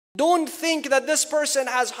Don't think that this person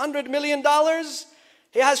has $100 million.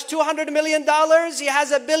 He has $200 million. He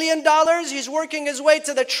has $1 billion. He's working his way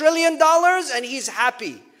to the $1 trillion and he's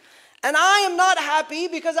happy. And I am not happy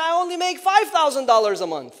because I only make $5,000 a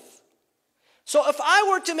month. So if I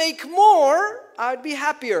were to make more, I'd be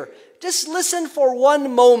happier. Just listen for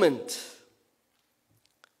one moment.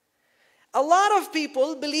 A lot of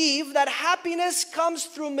people believe that happiness comes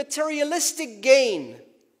through materialistic gain.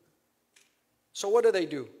 So what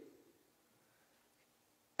do?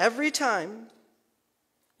 Every time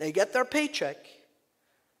they get their paycheck,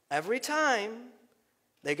 every time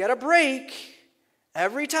they get a break,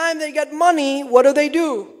 every time they get money, what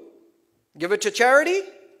do? Give it to charity?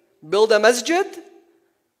 Build a masjid?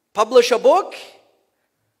 Publish a book?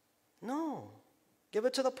 No. Give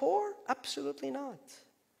it to the poor? Absolutely not.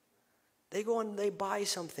 They go and they buy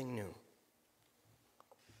something new.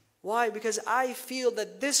 Why? Because I feel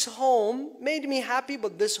that this home made me happy,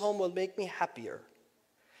 but this home will make me happier.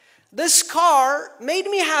 This car made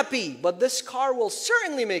me happy, but this car will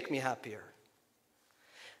certainly make me happier.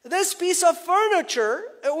 This piece of furniture,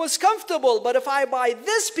 it was comfortable, but if I buy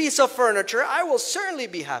this piece of furniture, I will certainly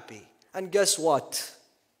be happy. And guess what?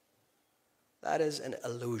 That is an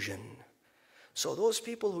illusion. So those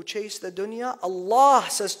people who chase the dunya, Allah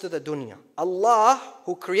says to the dunya, Allah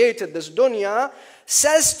who created this dunya,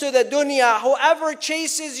 says to the dunya, whoever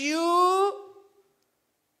chases you,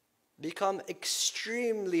 become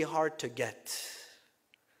extremely hard to get.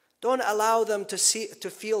 Don't allow them to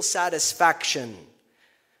feel satisfaction.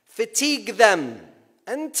 Fatigue them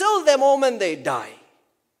until the moment they die.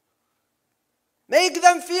 Make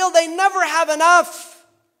them feel they never have enough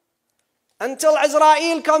until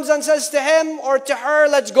Azrael comes and says to him or to her,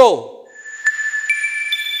 let's go.